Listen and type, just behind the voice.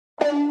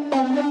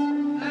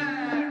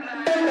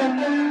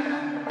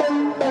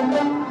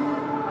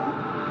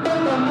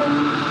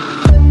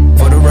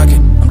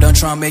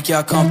trying to make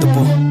y'all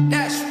comfortable.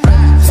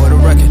 For the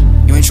record,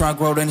 you ain't trying to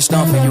grow, then it's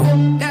done for you.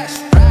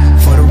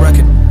 For the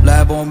record,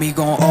 lab on me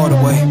going all the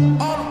way.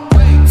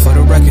 For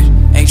the record,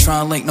 ain't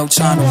trying to link, no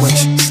time to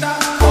waste.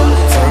 For the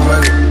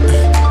record,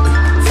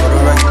 for the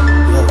record,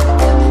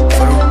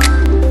 for the record,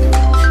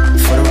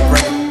 for the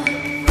record,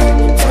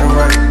 for the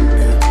record,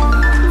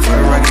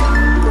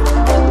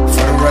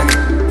 for the record.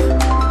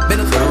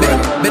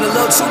 Been a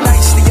little too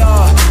nice for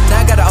y'all.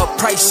 Now I gotta up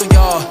price on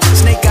y'all.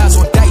 Snake eyes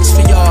on dice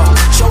for y'all.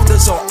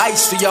 Shoulders on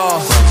ice for y'all.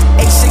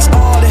 A6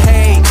 all the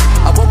hate.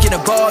 I woke in the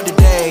bar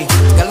today.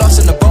 Got lost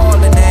in the ball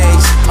and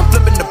A's. I'm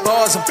flipping the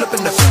bars, I'm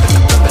flipping the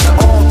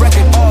on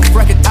record, off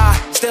record. I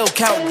still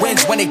count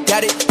wins when they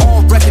got it.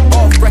 On record,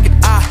 off record.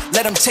 I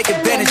let them take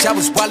advantage. I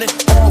was wildin'.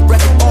 On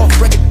record,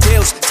 off record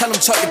deals. Tell them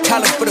talk to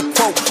Colin for the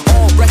quote.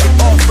 On record,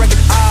 off record.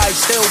 I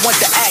still want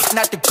the act,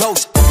 not the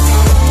ghost.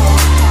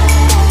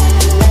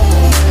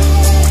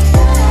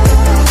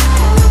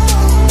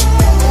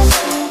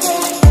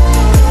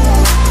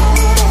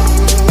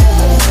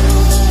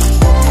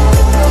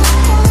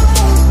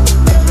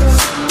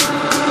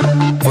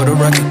 For the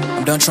record,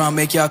 I'm done trying to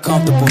make y'all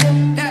comfortable.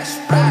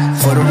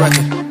 For the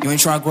record, you ain't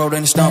trying to grow,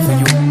 then it's done for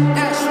you.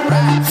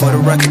 For the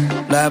record,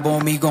 lab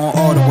on me going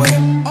all the way.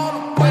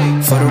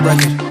 For the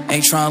record,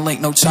 ain't trying to link,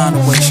 no time to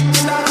waste.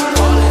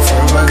 For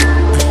the record,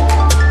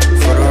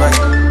 for the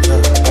record.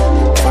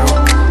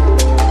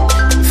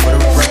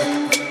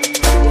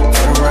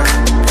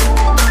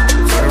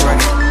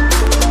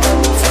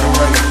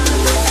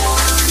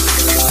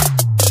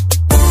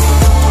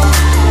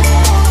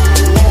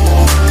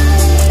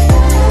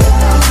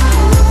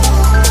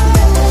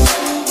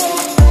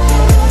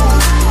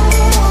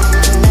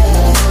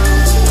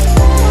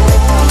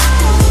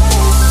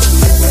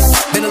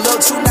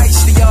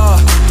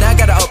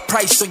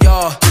 Price on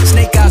y'all,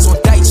 snake eyes on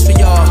dice for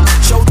y'all,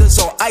 shoulders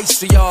on ice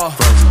for y'all.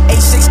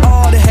 A6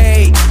 all the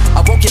hate.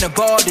 I woke in the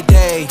bar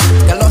today.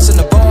 Got lost in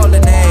the ball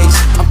and A's.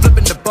 I'm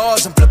flipping the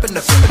bars, I'm flipping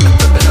the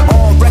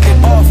on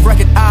record, off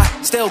record. I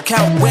still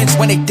count wins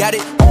when they got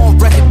it. On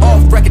record,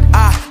 off record.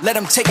 I let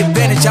them take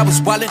advantage. I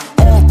was wildin'.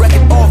 On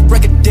record, off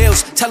record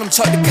deals. Tell them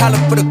talk to Colin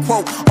for the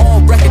quote.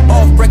 On record,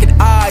 off record.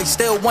 I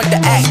still want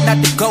the act, not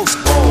the ghost.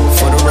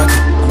 For the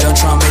record, I'm done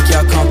trying to make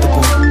y'all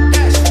comfortable.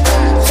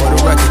 For the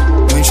record,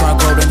 you ain't tryna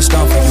grow, then it's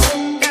done for you.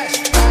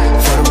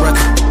 For the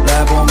record,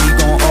 lab on me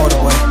going all the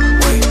way.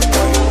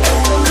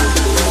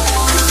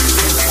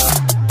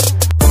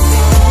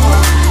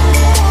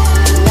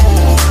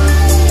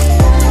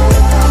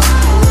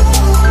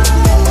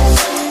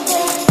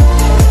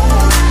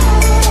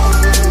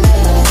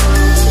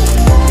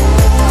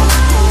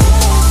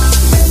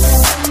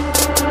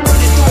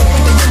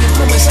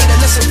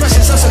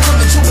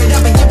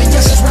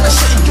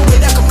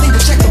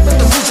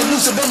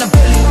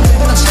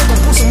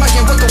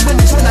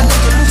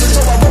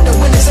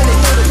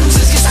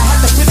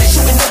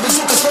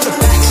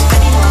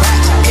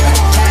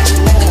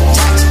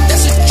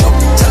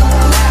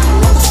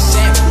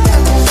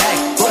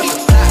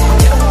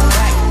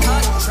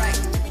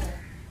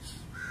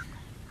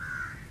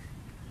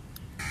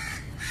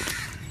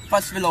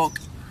 First vlog.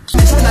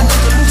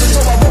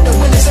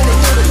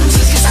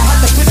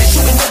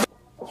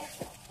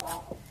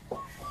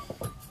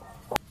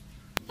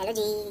 Hello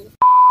ji.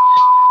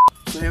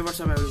 So hey what's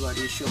up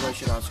everybody,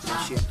 Sheraz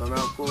Qureshi। तो मैं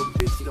आपको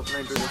basic अपना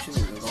introduction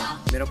दे रहा हूँ।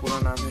 मेरा पूरा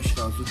नाम है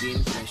शेराज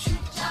कुरेशी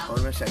और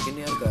मैं सेकंड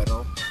ईयर कर रहा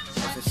हूँ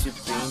FCCU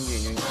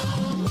इंजीनियरिंग।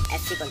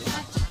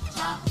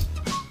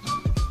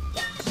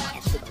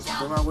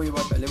 तो मैं आपको ये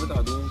बात पहले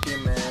बता दूँ कि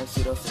मैं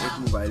सिर्फ एक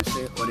मोबाइल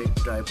से और एक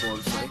ट्राइपॉड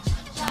से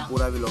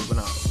पूरा व्लॉग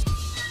बना रहा हूँ।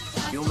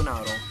 क्यों बना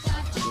रहा हूँ?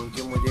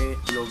 क्योंकि मुझे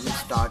व्लॉगिंग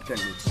स्टार्ट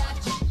करनी थी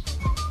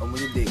और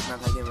मुझे देखना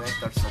था कि मैं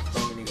कर सकता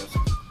हूँ कि नहीं कर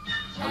सकता।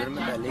 अगर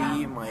मैं पहले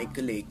ही माइक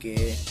लेके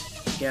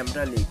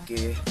कैमरा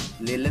लेके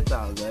ले लेता,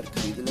 अगर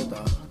खरीद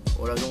लेता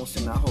और अगर मुझसे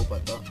ना हो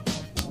पाता।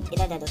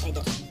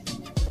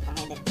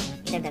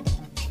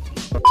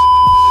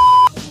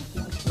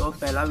 तो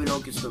पहला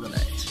व्लॉग किस पे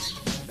बनाए?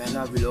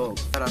 पहला व्लॉग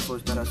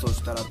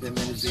सोचता रहा फिर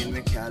मेरे ज़हन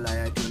में ख्याल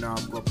आया क्यों ना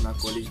आपको अपना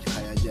कॉलेज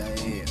दिखाया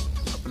जाए,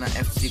 अपना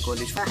FC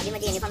कॉलेज। तो अभी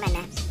मुझे यूनिफॉर्म पहनना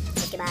है,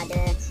 उसके बाद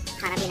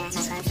खाना पीना है,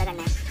 नाश्ता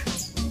करना है,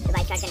 तो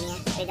बाइक स्टार्ट करनी है,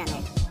 फिर जाना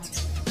है।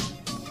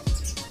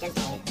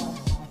 चलते हैं,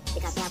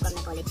 दिखाते हैं आपको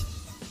अपना कॉलेज।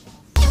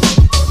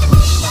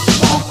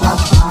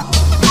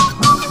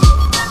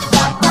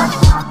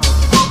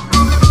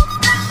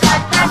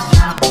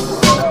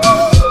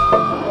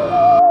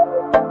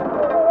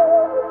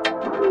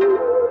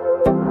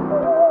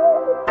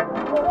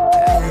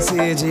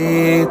 ऐसी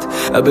जीत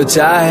अब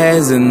चाहे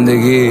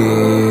जिंदगी,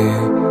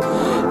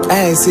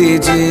 ऐसी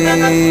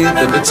जीत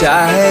अब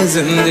चाहे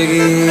जिंदगी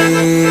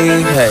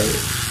है।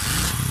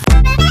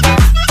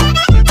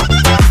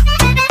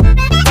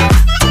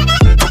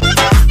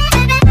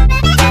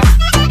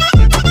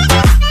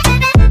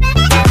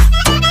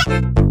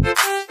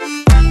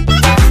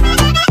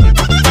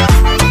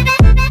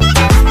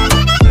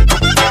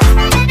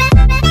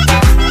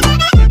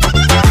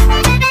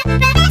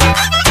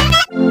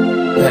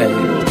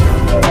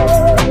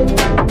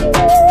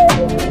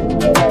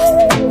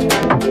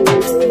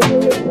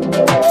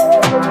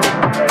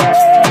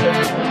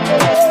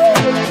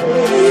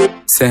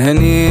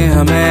 सहनी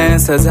हमें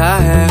सजा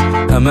है,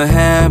 हम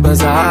हैं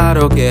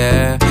बाजारों के,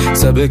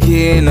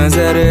 सबकी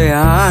नजर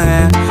यहाँ है,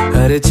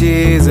 हर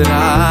चीज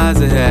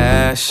राज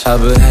है।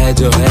 अब है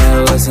जो है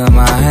वो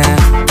समा है,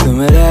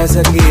 तुम रह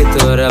सकी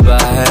तो रबा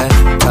है।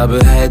 अब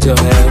है जो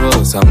है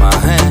वो समा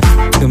है,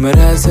 तुम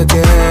रह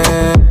सके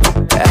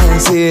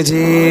ऐसी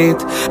जीत,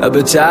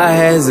 अब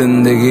चाहे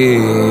जिंदगी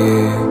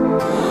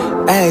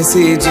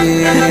ऐसी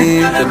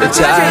जीत, अब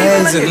चाहे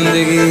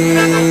जिंदगी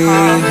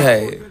है।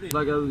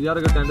 यार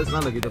अगर अटेंडेंस ना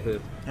लगी तो फिर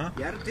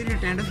यार तेरी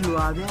अटेंडेंस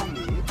लगा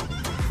देंगे,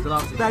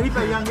 पैरी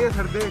पै जाएंगे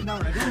सर दे,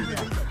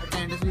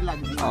 अटेंडेंस भी लग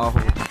गई। आहो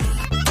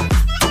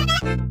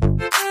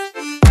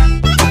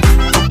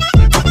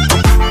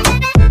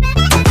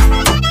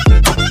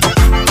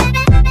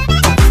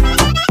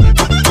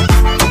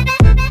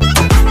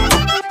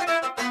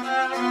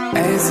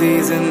ऐसी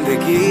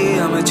जिंदगी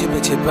हम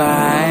छिप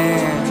छिपाए,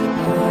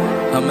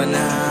 हम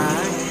ना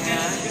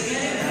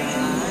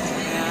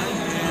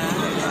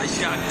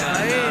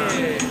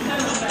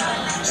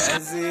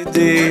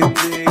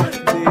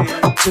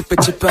छिप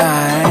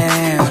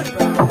छिपाए,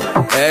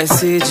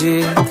 ऐसी जी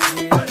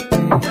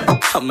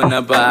हम न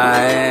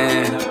पाए,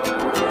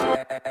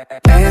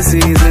 ऐसी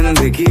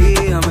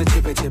जिंदगी हम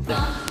छिप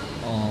छिपाए।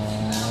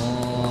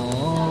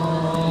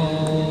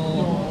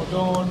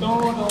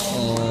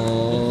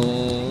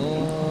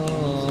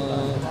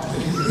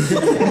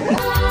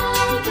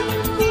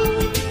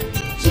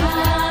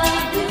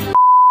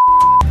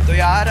 तो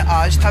यार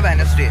आज था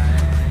वेडनेसडे,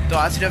 तो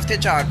आज सिर्फ थे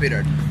 4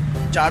 पीरियड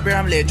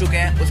हम ले चुके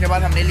हैं। उसके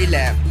बाद हमने ली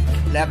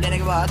लैब लेने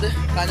के बाद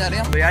कहाँ जा रहे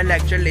हैं? तो यार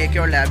लेक्चर लेके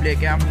और लैब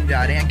लेके हम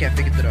जा रहे हैं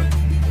कैफ़े की तरफ।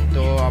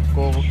 तो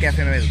आपको वो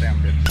कैफ़े में मिलते हैं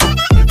हम फिर।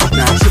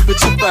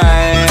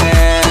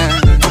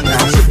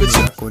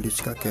 कॉलेज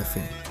का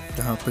कैफे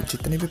जहाँ पर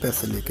जितने भी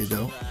पैसे लेके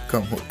जाओ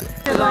कम होते हैं।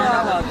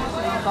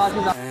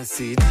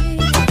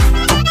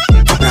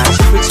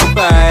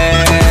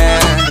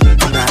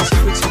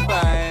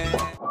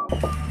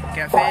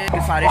 कैफ़े के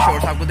सारे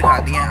शॉट्स आपको दिखा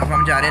दिए हैं। अब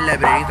हम जा रहे हैं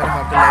लाइब्रेरी की तरफ,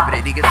 आपको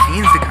लाइब्रेरी के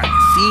सीन्स दिखाएंगे।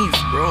 Scenes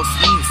bro,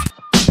 scenes.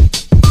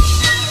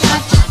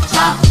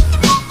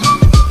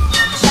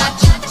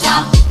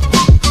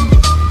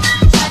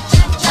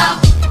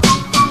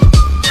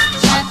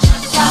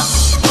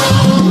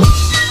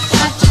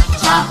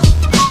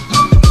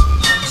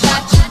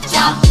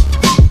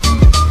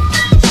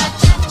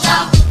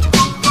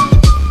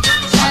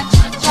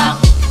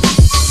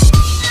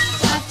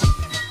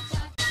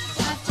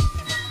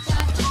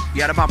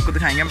 यार अब आपको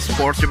दिखाएंगे हम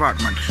स्पोर्ट्स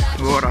डिपार्टमेंट।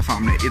 वो रहा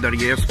सामने, इधर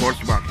ये स्पोर्ट्स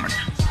डिपार्टमेंट।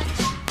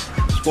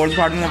 स्पोर्ट्स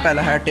डिपार्टमेंट में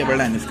पहला है टेबल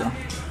टेनिस का।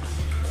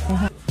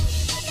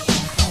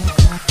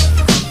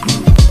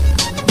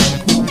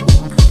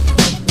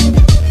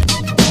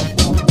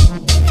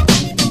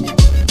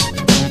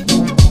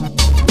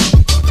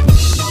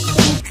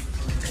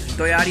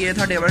 तो यार ये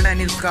था टेबल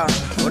टेनिस का,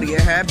 और ये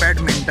है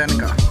बैडमिंटन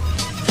का।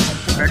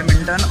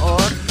 बैडमिंटन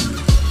और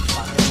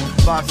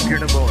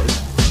बास्केटबॉल।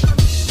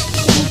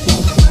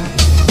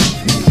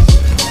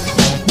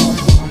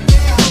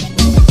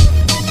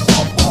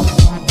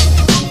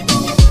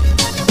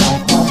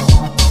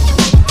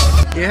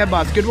 ये है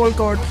बास्केटबॉल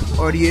कोर्ट,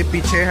 और ये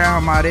पीछे है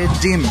हमारे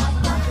जिम।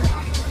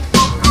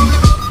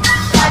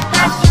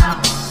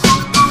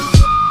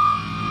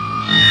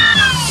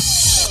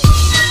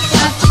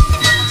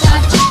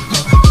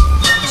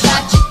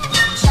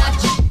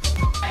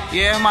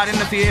 ये हमारे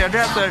नसीह हेयर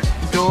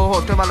जो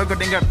होते वालों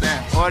कटिंग करते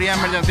हैं, और ये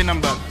इमरजेंसी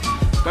नंबर,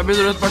 कभी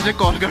जरूरत पड़ जाए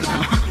कॉल कर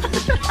देना।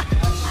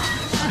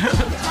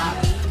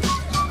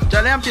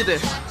 चलें आप सीधे।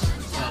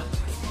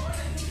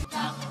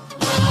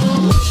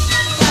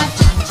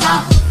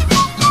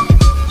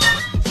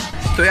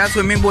 तो यार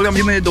स्विमिंग पूल का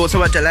मुझे 200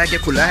 बार चला है कि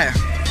खुला है,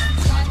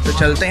 तो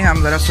चलते हैं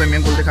हम ज़रा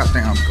स्विमिंग पूल दिखाते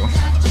हैं आपको।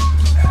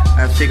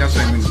 FC का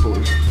स्विमिंग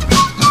पूल।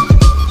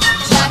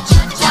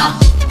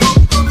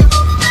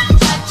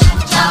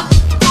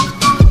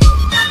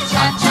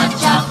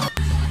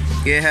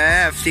 ये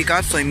है FC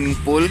का स्विमिंग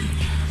पूल,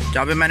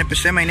 जहाँ पे मैंने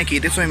पिछले महीने की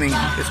थी स्विमिंग।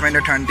 इस महीने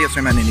ठंड थी,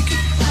 इसमें मैंने नहीं की।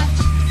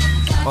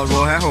 और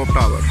वो है होप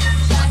टावर।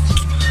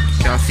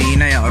 क्या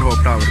सीन है यार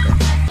होप टावर का।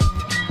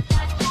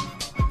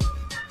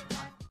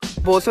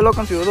 बहुत से लोग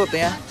कंफ्यूज होते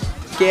हैं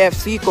कि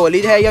FC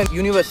कॉलेज है या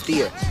यूनिवर्सिटी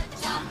है।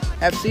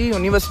 FC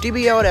यूनिवर्सिटी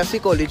भी है और FC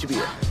कॉलेज भी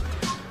है।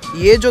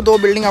 ये जो 2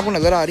 बिल्डिंग आपको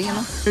नज़र आ रही है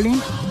ना,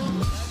 बिल्डिंग,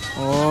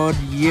 और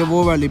ये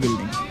वो वाली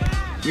बिल्डिंग,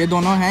 ये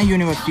दोनों हैं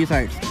यूनिवर्सिटी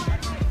साइड।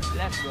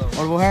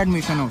 और वो है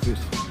एडमिशन ऑफिस,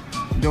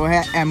 जो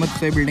है अहमद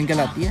से बिल्डिंग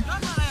कहलाती है।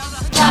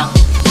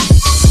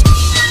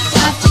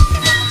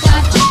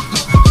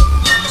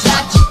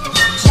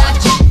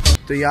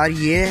 तो यार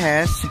ये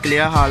है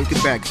सिकलिया हॉल की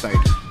बैक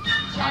साइड।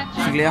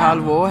 सिकलिया हॉल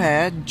वो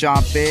है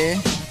जहाँ पे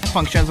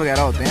फंक्शंस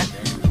वगैरह होते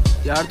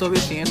हैं। यार तो अभी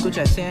सीन कुछ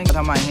ऐसे हैं कि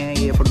हम आए हैं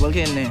ये फुटबॉल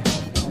खेलने,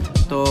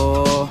 तो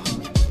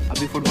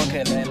अभी फुटबॉल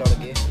खेल रहे हैं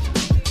लड़के।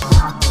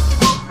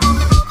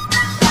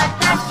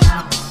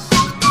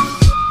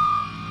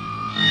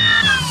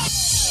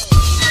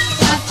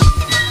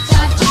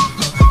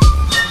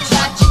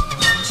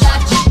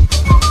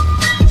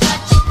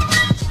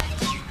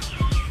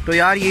 तो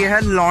यार ये है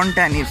लॉन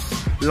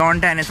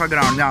टेनिस का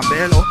ग्राउंड, जहाँ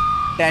पे लोग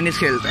टेनिस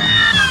खेलते हैं।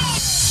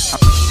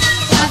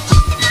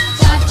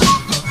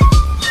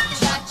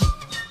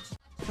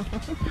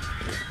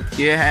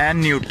 ये है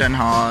न्यूटन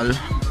हॉल।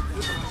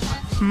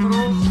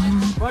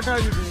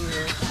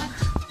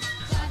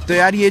 तो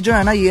यार ये जो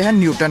है ना, ये है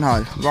न्यूटन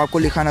हॉल, वो आपको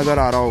लिखा नज़र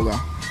आ रहा होगा।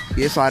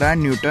 ये सारा है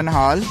Newton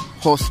hall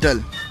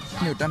hostel.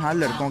 Newton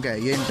hall लड़कों का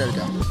है, ये इंटर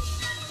का।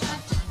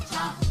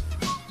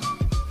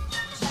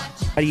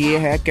 और ये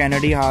है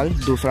कैनेडी हॉल,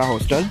 दूसरा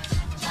हॉस्टल।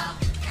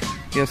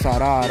 ये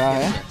सारा आ रहा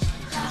है।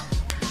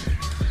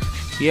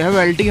 ये है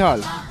वेल्टी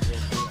हॉल।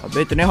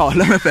 अबे इतने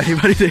हॉल है, मैं पहली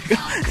बार देखा।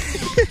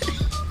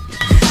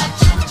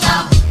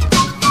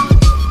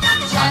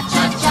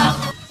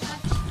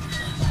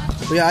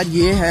 तो यार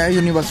ये है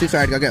यूनिवर्सिटी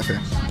साइड का कैफे।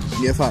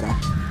 ये सारा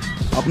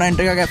अपना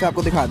इंटर का कैफे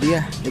आपको दिखा दिया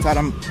है। ये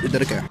सारा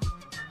इधर का है।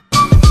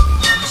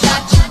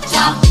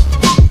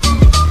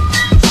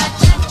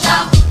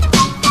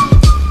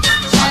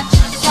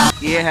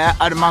 ये है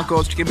अरमा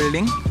कोस्ट की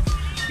बिल्डिंग,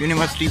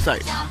 यूनिवर्सिटी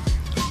साइड।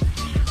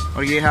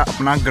 और ये है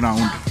अपना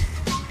ग्राउंड।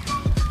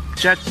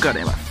 चेक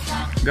करें बस,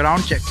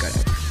 ग्राउंड चेक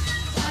करें,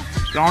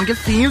 ग्राउंड के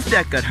सीन्स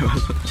चेक करें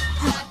बस।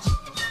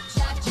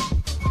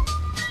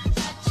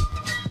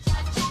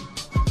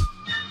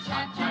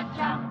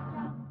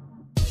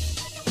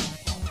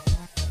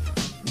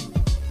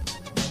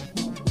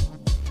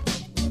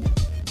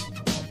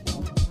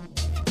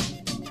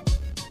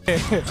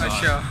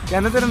 अच्छा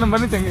कहना तेरा नंबर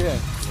नहीं चंगे है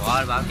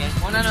और बाकी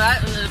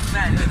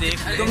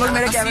तुम लोग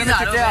मेरे कैमरे में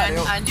कितने आ रहे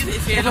हो?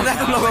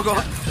 तुम लोगों को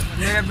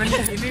मेरा बंदा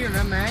नहीं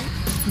है मैं